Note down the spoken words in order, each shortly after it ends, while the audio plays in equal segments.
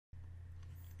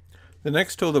The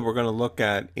next tool that we're going to look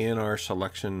at in our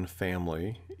selection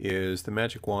family is the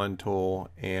Magic Wand tool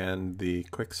and the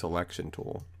Quick Selection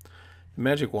tool. The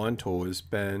Magic Wand tool has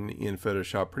been in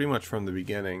Photoshop pretty much from the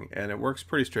beginning, and it works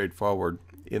pretty straightforward.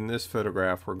 In this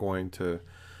photograph, we're going to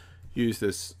use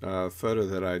this photo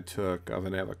that I took of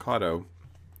an avocado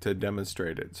to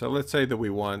demonstrate it. So let's say that we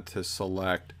want to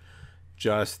select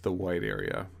just the white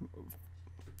area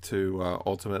to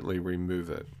ultimately remove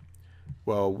it.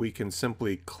 Well, we can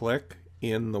simply click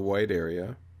in the white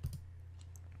area,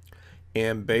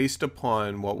 and based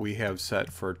upon what we have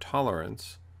set for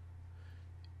tolerance,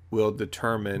 we'll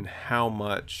determine how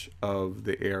much of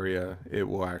the area it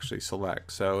will actually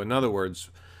select. So in other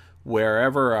words,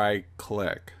 wherever I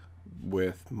click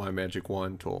with my Magic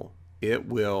Wand tool, it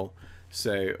will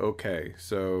say, okay,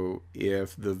 so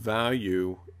if the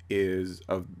value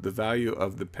of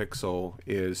the pixel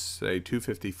is say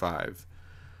 255,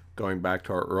 going back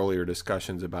to our earlier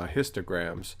discussions about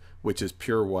histograms, which is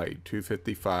pure white,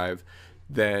 255,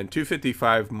 then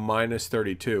 255 minus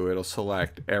 32, it'll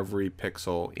select every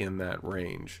pixel in that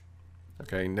range.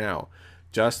 Okay, now,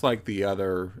 just like the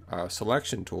other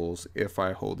selection tools, if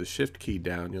I hold the Shift key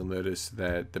down, you'll notice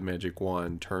that the Magic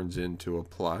Wand turns into a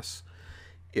plus.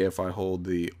 If I hold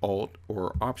the Alt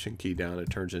or Option key down, it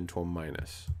turns into a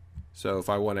minus. So if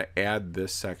I want to add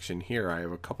this section here, I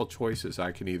have a couple choices.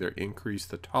 I can either increase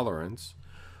the tolerance,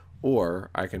 or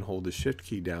I can hold the Shift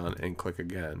key down and click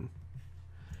again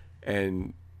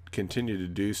and continue to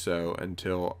do so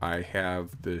until I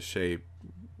have the shape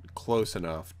close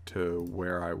enough to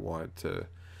where I want to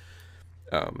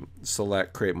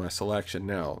create my selection.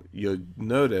 Now, you'll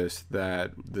notice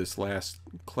that this last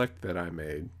click that I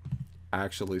made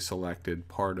actually selected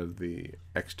part of the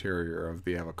exterior of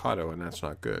the avocado, and that's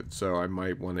not good. So I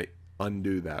might want to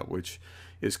undo that, which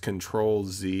is Control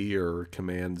Z or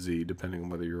Command Z, depending on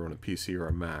whether you're on a PC or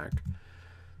a Mac.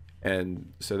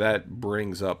 And so that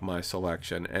brings up my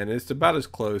selection, and it's about as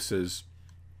close as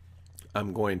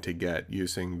I'm going to get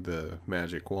using the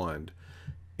Magic Wand.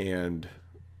 And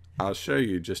I'll show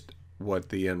you just what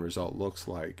the end result looks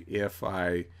like. If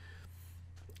I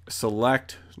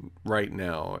select right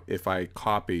now, if I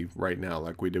copy right now,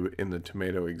 like we did in the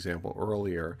tomato example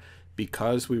earlier,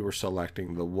 because we were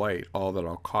selecting the white, all that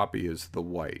I'll copy is the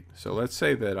white. So let's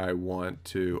say that I want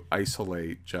to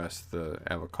isolate just the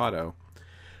avocado.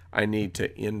 I need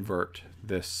to invert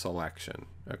this selection.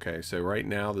 Okay, so right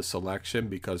now the selection,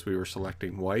 because we were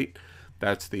selecting white,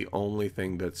 that's the only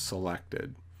thing that's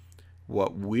selected.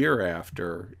 What we're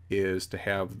after is to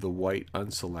have the white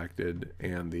unselected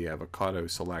and the avocado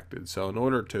selected. So in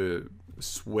order to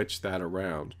switch that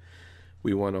around,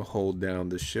 we want to hold down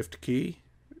the Shift key,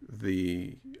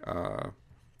 the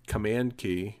Command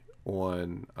key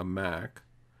on a Mac,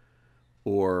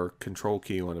 or Control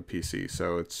key on a PC.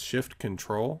 So it's Shift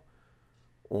Control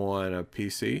on a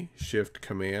PC, Shift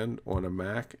Command on a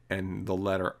Mac, and the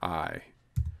letter I.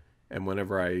 And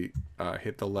whenever I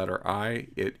hit the letter I,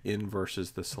 it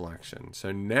inverses the selection.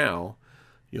 So now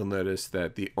you'll notice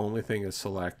that the only thing that's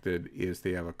selected is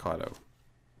the avocado.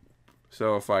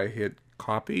 So if I hit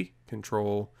copy,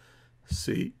 Control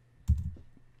C,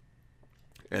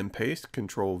 and paste,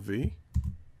 Control V,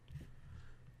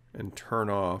 and turn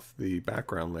off the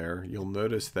background layer, you'll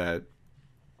notice that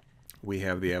we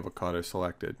have the avocado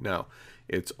selected. Now,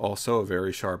 it's also a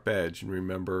very sharp edge, and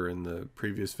remember in the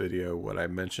previous video what I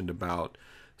mentioned about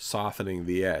softening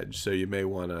the edge. So you may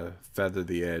want to feather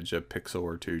the edge a pixel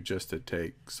or two just to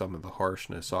take some of the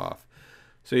harshness off.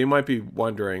 So you might be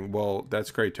wondering, well,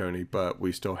 that's great, Tony, but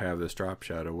we still have this drop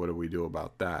shadow. What do we do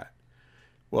about that?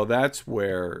 Well, that's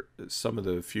where some of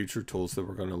the future tools that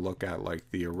we're going to look at,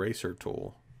 like the eraser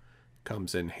tool,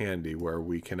 comes in handy, where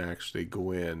we can actually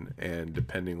go in and,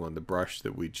 depending on the brush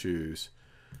that we choose,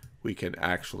 we can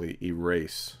actually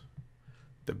erase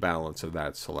the balance of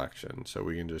that selection. So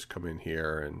we can just come in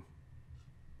here and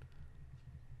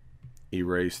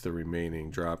erase the remaining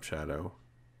drop shadow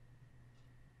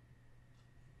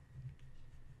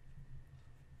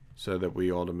so that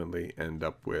we ultimately end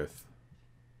up with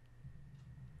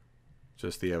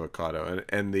just the avocado.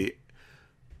 And the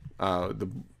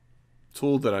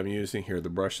tool that I'm using here, the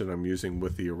brush that I'm using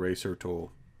with the eraser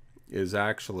tool, is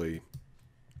actually,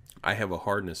 I have a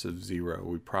hardness of 0.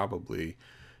 We probably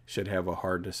should have a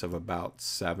hardness of about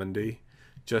 70,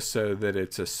 just so that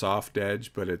it's a soft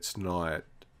edge, but it's not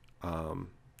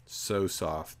so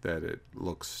soft that it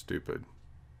looks stupid.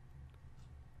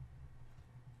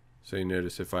 So you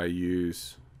notice if I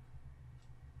use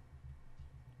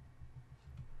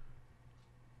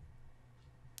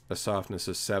a softness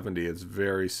of 70, it's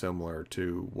very similar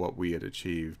to what we had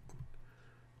achieved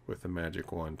with the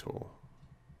Magic Wand tool.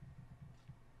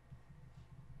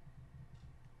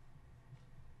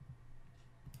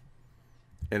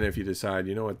 And if you decide,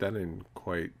 you know what, that isn't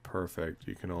quite perfect,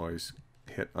 you can always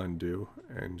hit undo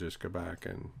and just go back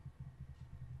and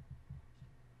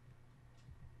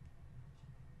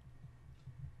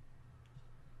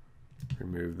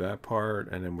remove that part,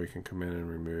 and then we can come in and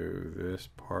remove this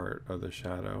part of the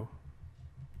shadow.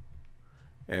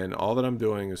 And all that I'm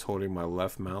doing is holding my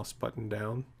left mouse button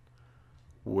down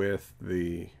with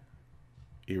the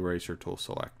eraser tool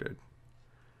selected.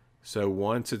 So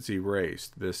once it's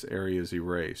erased, this area is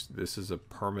erased. This is a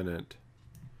permanent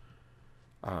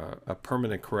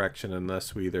correction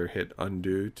unless we either hit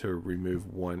undo to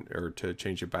remove one or to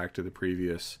change it back to the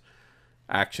previous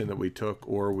action that we took,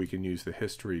 or we can use the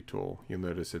history tool. You'll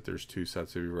notice that there's two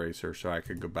sets of eraser, so I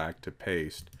could go back to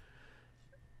paste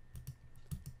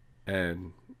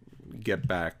and get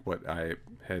back what I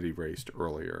had erased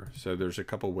earlier. So there's a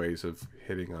couple ways of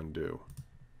hitting undo.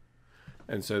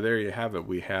 And so there you have it.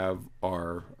 We have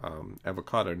our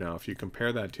avocado. Now, if you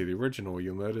compare that to the original,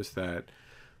 you'll notice that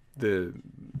the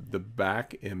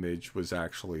back image was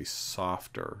actually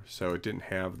softer, so it didn't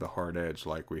have the hard edge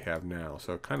like we have now.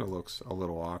 So it kind of looks a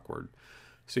little awkward.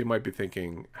 So you might be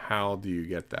thinking, how do you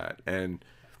get that? And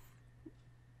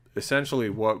essentially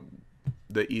what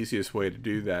the easiest way to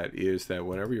do that is that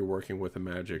whenever you're working with a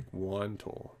magic wand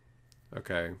tool,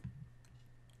 okay,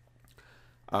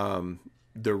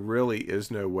 there really is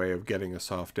no way of getting a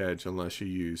soft edge unless you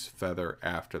use feather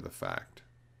after the fact.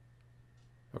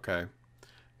 Okay,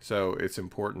 so it's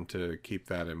important to keep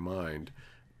that in mind.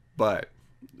 But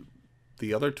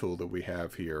the other tool that we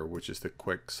have here, which is the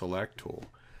quick select tool,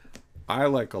 I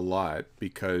like a lot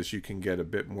because you can get a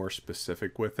bit more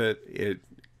specific with it. It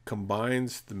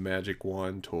combines the magic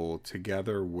wand tool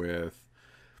together with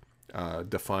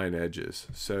define edges,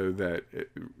 so that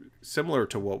similar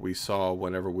to what we saw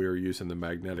whenever we were using the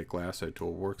magnetic lasso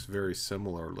tool, works very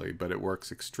similarly, but it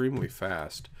works extremely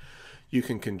fast. You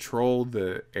can control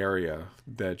the area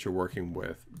that you're working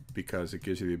with because it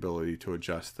gives you the ability to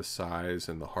adjust the size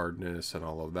and the hardness and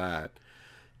all of that.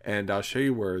 And I'll show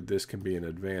you where this can be an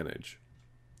advantage.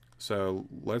 So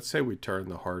let's say we turn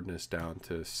the hardness down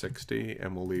to 60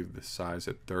 and we'll leave the size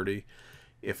at 30.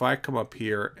 If I come up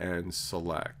here and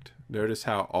select, notice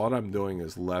how all I'm doing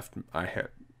is I have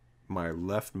my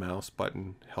left mouse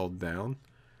button held down.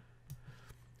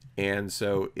 And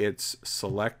so it's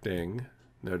selecting,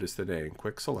 notice the name,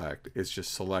 quick select, it's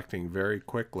just selecting very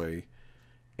quickly.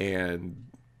 And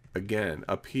again,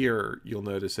 up here, you'll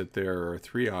notice that there are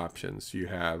three options. You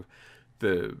have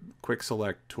the quick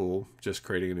select tool, just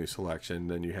creating a new selection.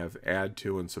 Then you have add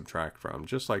to and subtract from,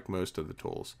 just like most of the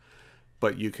tools.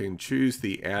 But you can choose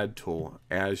the add tool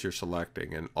as you're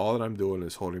selecting. And all that I'm doing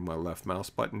is holding my left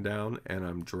mouse button down and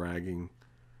I'm dragging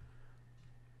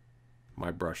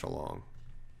my brush along.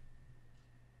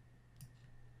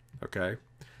 Okay.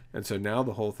 And so now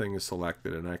the whole thing is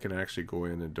selected and I can actually go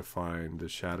in and define the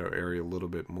shadow area a little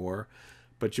bit more.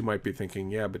 But you might be thinking,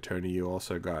 yeah, but Tony, you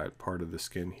also got part of the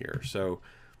skin here. So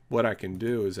what I can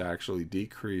do is actually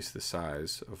decrease the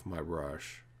size of my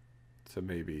brush to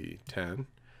maybe 10.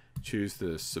 Choose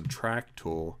the subtract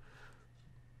tool,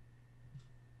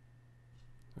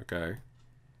 okay,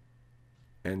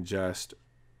 and just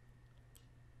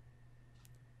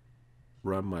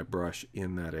run my brush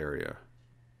in that area.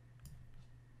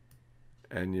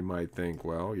 And you might think,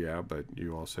 well, yeah, but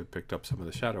you also picked up some of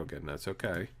the shadow again. That's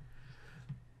okay.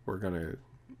 We're going to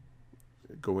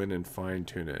go in and fine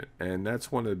tune it. And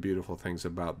that's one of the beautiful things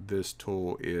about this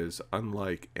tool is,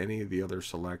 unlike any of the other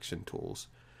selection tools,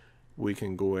 we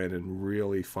can go in and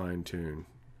really fine tune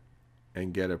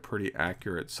and get a pretty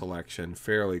accurate selection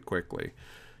fairly quickly.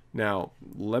 Now,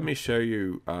 let me show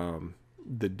you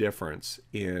the difference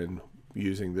in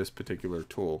using this particular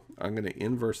tool. I'm going to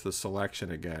inverse the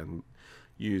selection again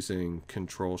using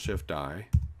Control-Shift-I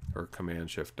or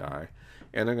Command-Shift-I,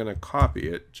 and I'm going to copy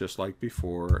it just like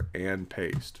before and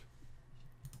paste.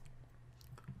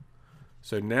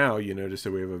 So now you notice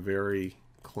that we have a very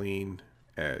clean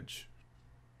edge.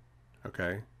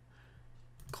 Okay,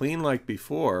 clean like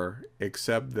before,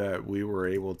 except that we were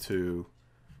able to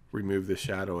remove the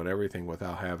shadow and everything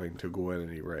without having to go in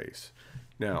and erase.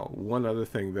 Now, one other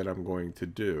thing that I'm going to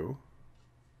do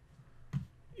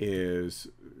is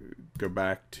go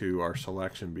back to our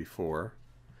selection before,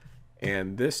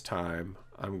 and this time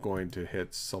I'm going to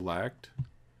hit select,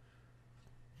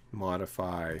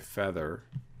 modify feather,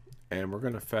 and we're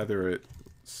going to feather it,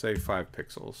 say 5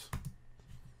 pixels.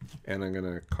 And I'm going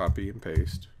to copy and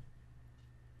paste.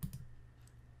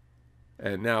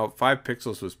 And now 5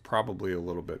 pixels was probably a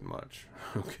little bit much.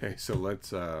 Okay, so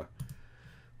let's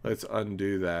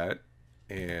undo that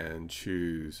and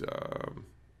choose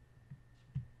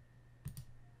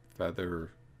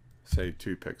feather say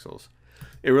 2 pixels.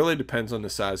 It really depends on the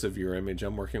size of your image.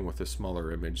 I'm working with a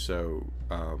smaller image, so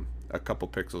a couple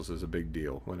pixels is a big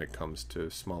deal when it comes to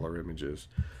smaller images.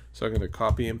 So I'm going to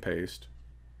copy and paste.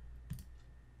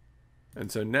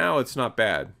 And so now it's not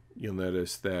bad. You'll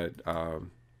notice that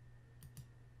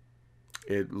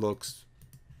it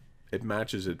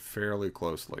matches it fairly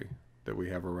closely that we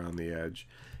have around the edge.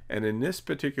 And in this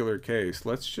particular case,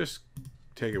 let's just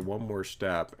take it one more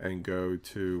step and go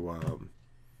to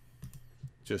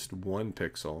just 1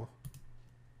 pixel.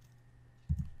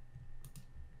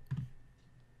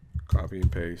 Copy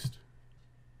and paste.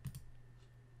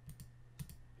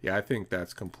 Yeah, I think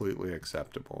that's completely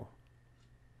acceptable.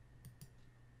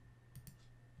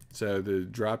 So the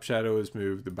drop shadow is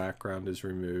moved, the background is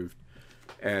removed,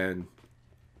 and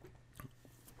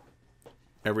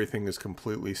everything is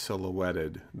completely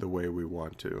silhouetted the way we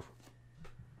want to.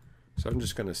 So I'm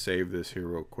just going to save this here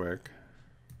real quick.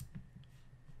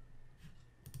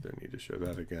 Don't need to show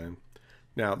that again.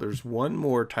 Now there's one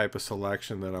more type of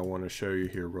selection that I want to show you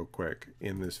here real quick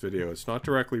in this video. It's not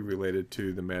directly related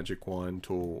to the Magic Wand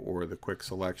tool or the Quick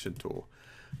Selection tool,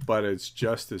 but it's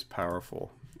just as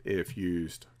powerful if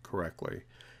used correctly.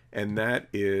 And that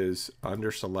is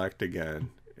under Select again.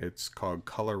 It's called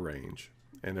Color Range.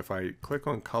 And if I click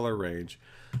on Color Range,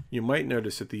 you might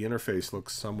notice that the interface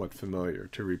looks somewhat familiar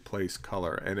to replace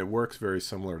color, and it works very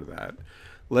similar to that.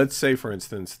 Let's say, for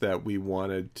instance, that we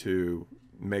wanted to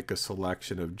make a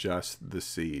selection of just the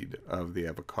seed of the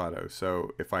avocado.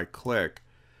 So if I click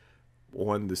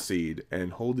on the seed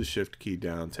and hold the Shift key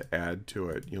down to add to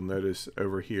it, you'll notice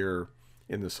over here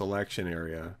in the selection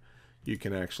area, you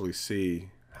can actually see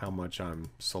how much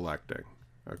I'm selecting,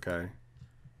 okay?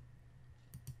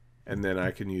 And then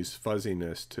I can use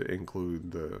fuzziness to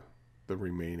include the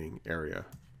remaining area.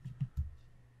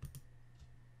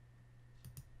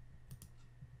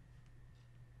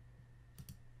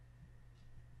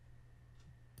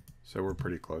 So we're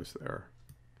pretty close there.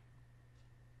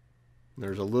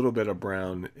 There's a little bit of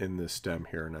brown in the stem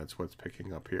here, and that's what's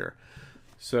picking up here.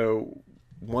 So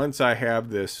once I have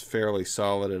this fairly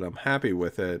solid and I'm happy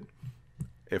with it,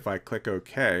 if I click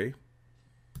OK,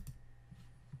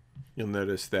 you'll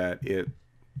notice that it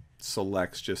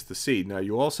selects just the seed. Now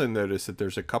you also notice that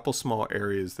there's a couple small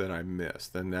areas that I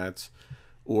missed, and that's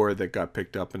or that got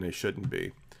picked up and they shouldn't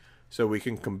be. So we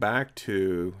can come back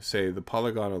to, say, the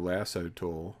polygonal lasso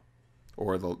tool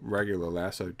or the regular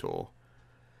lasso tool,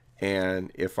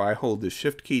 and if I hold the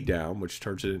Shift key down, which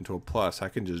turns it into a plus, I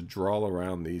can just draw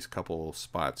around these couple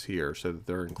spots here so that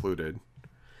they're included.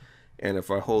 And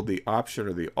if I hold the Option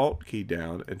or the Alt key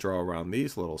down and draw around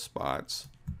these little spots,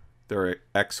 they're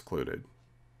excluded.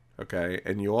 Okay,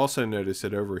 and you also notice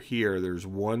that over here there's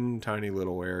one tiny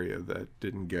little area that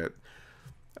didn't get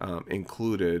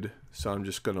included, so I'm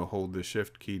just going to hold the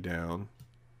Shift key down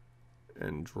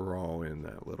and draw in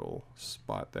that little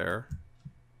spot there.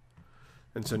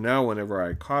 And so now whenever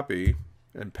I copy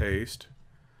and paste,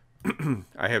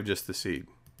 I have just the seed.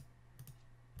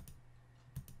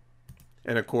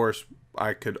 And of course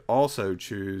I could also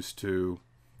choose to,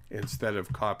 instead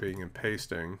of copying and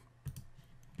pasting,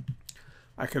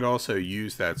 I could also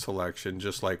use that selection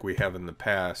just like we have in the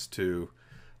past to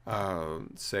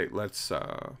say, let's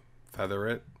feather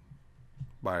it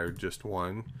by just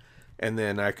 1. And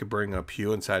then I could bring up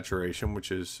hue and saturation,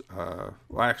 which is,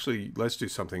 well, actually, let's do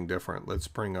something different. Let's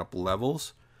bring up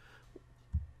levels,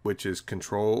 which is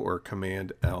Control or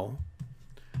Command L.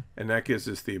 And that gives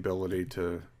us the ability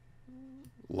to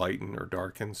lighten or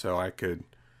darken. So I could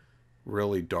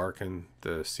really darken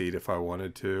the seed if I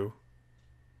wanted to.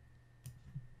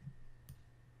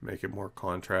 Make it more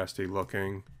contrasty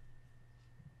looking.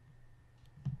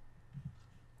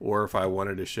 Or if I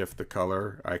wanted to shift the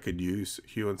color, I could use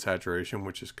hue and saturation,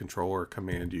 which is Control or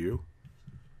Command U.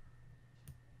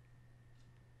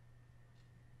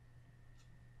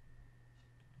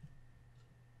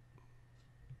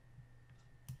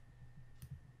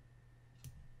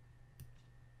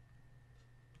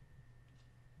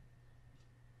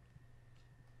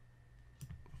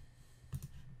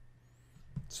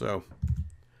 So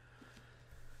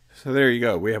there you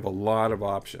go. We have a lot of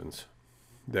options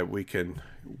that we can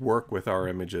work with our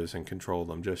images and control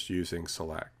them just using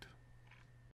Select.